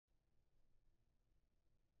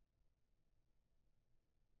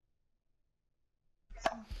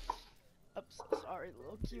Sorry,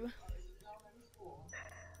 little Q.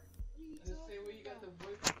 Just say where you got the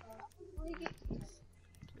voice from.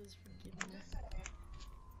 Please forgive me.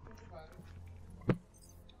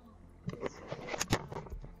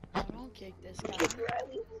 Oh, don't kick this guy. This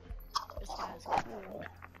guy's cool.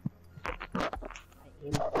 I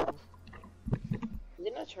hate you. Is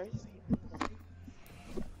it not charging?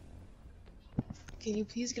 Can you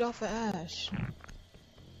please get off of Ash?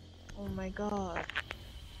 Oh my god.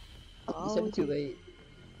 You said it too late.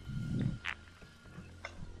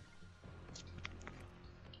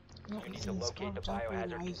 No, You need to locate the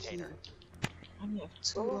biohazard container. I only have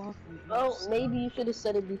two off. Well, maybe you should have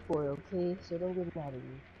said it before, okay? So don't get mad at me.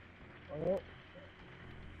 Alright?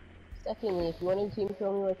 Secondly, if you want to team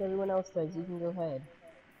kill me like everyone else does, you can go ahead.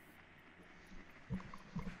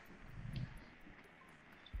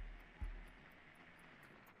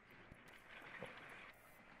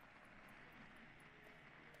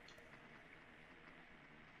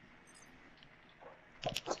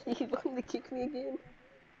 You going to kick me again?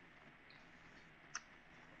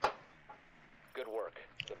 Good work.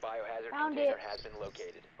 The biohazard Found container it. has been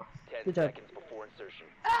located. 10 Good job. seconds before insertion.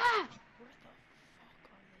 Ah! Where the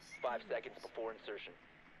fuck are 5 seconds before insertion.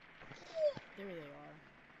 There they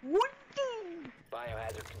are. What the?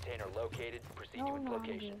 Biohazard container located. Proceed No, to its no, I'm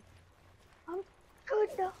location. good. I'm good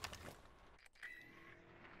now.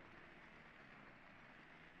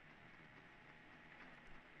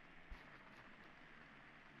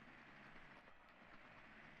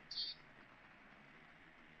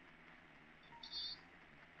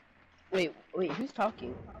 Wait, who's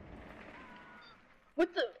talking?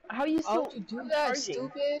 What the? How are you Oh, still you do that, charging?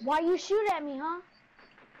 stupid? Why you shoot at me, huh?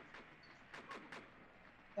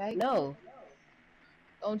 Bag. No.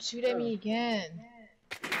 Don't shoot at me again.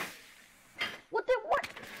 What the what?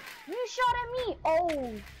 You shot at me.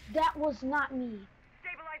 Oh, that was not me.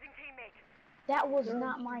 Stabilizing teammate. That was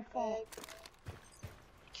not my fault.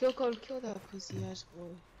 Kill code, kill that pussy ass boy.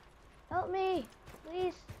 Help me,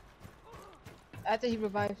 please. After he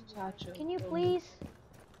revives Chacho. Can you please?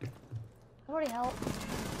 I already helped.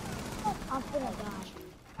 Oh, I'm finna die.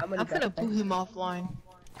 I'm I'm gonna boot him offline.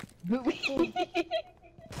 boot me.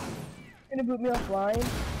 Gonna boot me offline.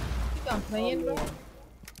 You done playing, bro?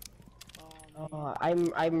 I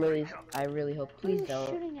really hope. Who are Please you don't.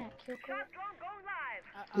 shooting at, Kyoko? Drone going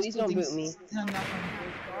live. Please don't boot me. I'm not gonna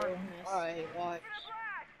boot you. Alright, watch.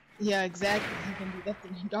 Yeah, exactly. He can do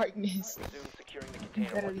nothing in darkness. Resume securing the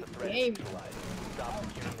container Better once the leave the threat game. is neutralized. Stop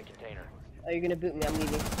securing the container. Oh, you're gonna boot me. I'm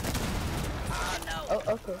leaving. Oh,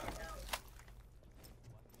 okay.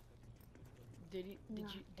 Did he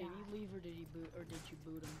leave or did you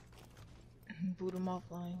boot him? Boot him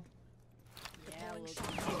offline. Yeah, look.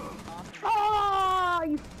 Oh,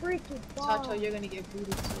 you freaking Chacho, bum. you're gonna get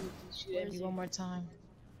booted too if you shoot at me one more time.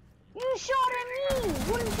 You shot at me.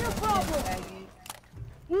 What is your problem? Faggot.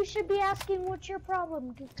 You should be asking what's your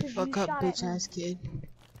problem because you Fuck shot up, at bitch me. ass kid.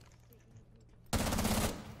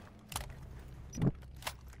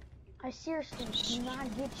 I seriously do not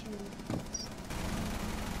get you.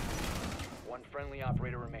 One friendly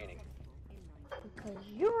operator remaining. Because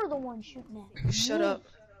you're the one shooting at me. Shut up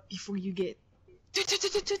before you get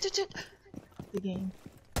the game.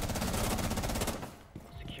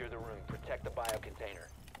 Secure the room. Protect the bio container.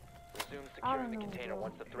 Resume I don't securing the know, container bro.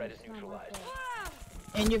 once the threat is It's not my neutralized. fault.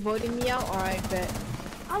 And you're voting me out? Alright, bet.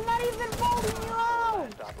 I'm not even voting you out.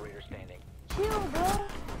 Last operator standing. Chill, bro.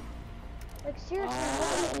 Like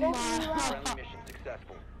seriously, nobody's voting you out. Friendly mission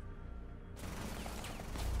successful.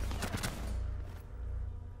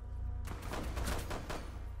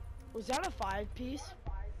 Was that a 5-piece?